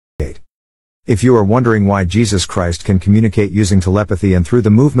If you are wondering why Jesus Christ can communicate using telepathy and through the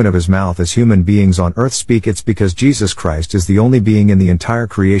movement of his mouth as human beings on earth speak, it's because Jesus Christ is the only being in the entire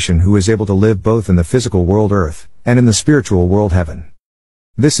creation who is able to live both in the physical world earth, and in the spiritual world heaven.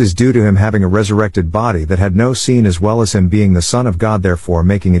 This is due to him having a resurrected body that had no sin, as well as him being the Son of God, therefore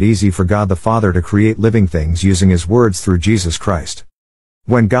making it easy for God the Father to create living things using his words through Jesus Christ.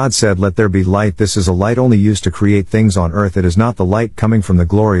 When God said, "Let there be light," this is a light only used to create things on earth. It is not the light coming from the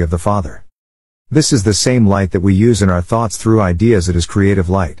glory of the Father. This is the same light that we use in our thoughts through ideas. It is creative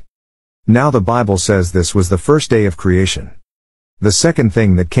light. Now the Bible says this was the first day of creation. The second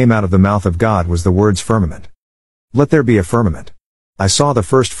thing that came out of the mouth of God was the words firmament. Let there be a firmament. I saw the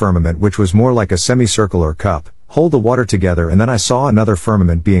first firmament, which was more like a semicircle or cup, hold the water together, and then I saw another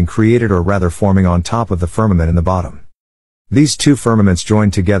firmament being created, or rather forming on top of the firmament in the bottom. These two firmaments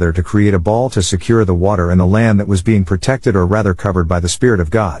joined together to create a ball to secure the water and the land that was being protected, or rather covered by the Spirit of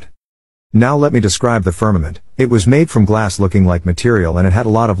God. Now let me describe the firmament. It was made from glass looking like material, and it had a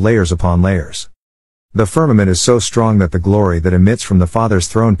lot of layers upon layers. The firmament is so strong that the glory that emits from the Father's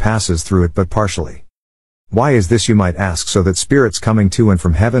throne passes through it but partially. Why is this, you might ask? So that spirits coming to and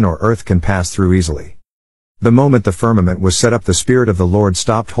from heaven or earth can pass through easily. The moment the firmament was set up, the Spirit of the Lord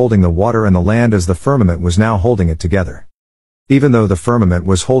stopped holding the water and the land, as the firmament was now holding it together. Even though the firmament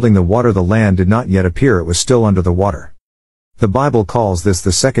was holding the water, the land did not yet appear, it was still under the water. The Bible calls this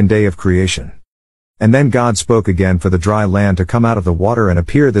the second day of creation. And then God spoke again for the dry land to come out of the water and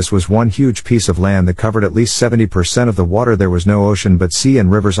appear. This was one huge piece of land that covered at least 70% of the water. There was no ocean but sea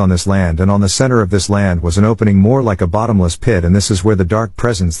and rivers on this land, and on the center of this land was an opening more like a bottomless pit, and this is where the dark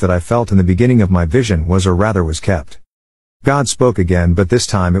presence that I felt in the beginning of my vision was, or rather was kept. God spoke again, but this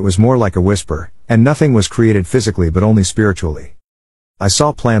time it was more like a whisper, and nothing was created physically but only spiritually. I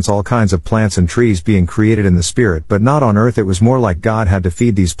saw plants, all kinds of plants and trees being created in the spirit, but not on earth. It was more like God had to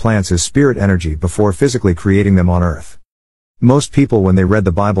feed these plants his spirit energy before physically creating them on earth. Most people, when they read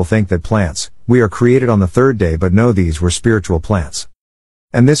the Bible, think that plants, we are created on the third day, but no, these were spiritual plants.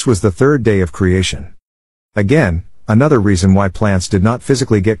 And this was the third day of creation. Again, another reason why plants did not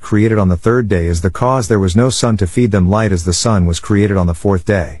physically get created on the third day is the cause there was no sun to feed them light, as the sun was created on the fourth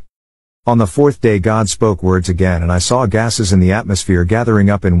day. On the fourth day God spoke words again, and I saw gases in the atmosphere gathering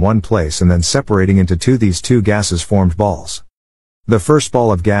up in one place and then separating into two. These two gases formed balls. The first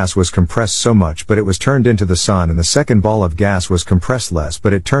ball of gas was compressed so much but it was turned into the sun, and the second ball of gas was compressed less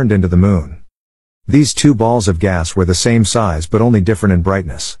but it turned into the moon. These two balls of gas were the same size but only different in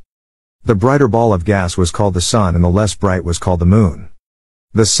brightness. The brighter ball of gas was called the sun, and the less bright was called the moon.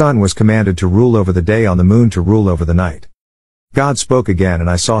 The sun was commanded to rule over the day, on the moon to rule over the night. God spoke again, and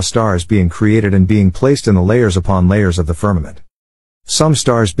I saw stars being created and being placed in the layers upon layers of the firmament. Some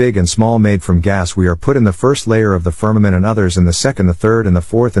stars, big and small, made from gas, we are put in the first layer of the firmament, and others in the second, the third, and the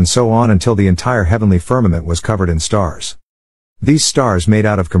fourth, and so on until the entire heavenly firmament was covered in stars. These stars made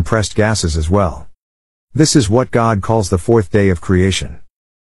out of compressed gases as well. This is what God calls the fourth day of creation.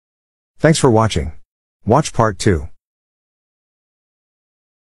 Thanks for watching. Watch part 2.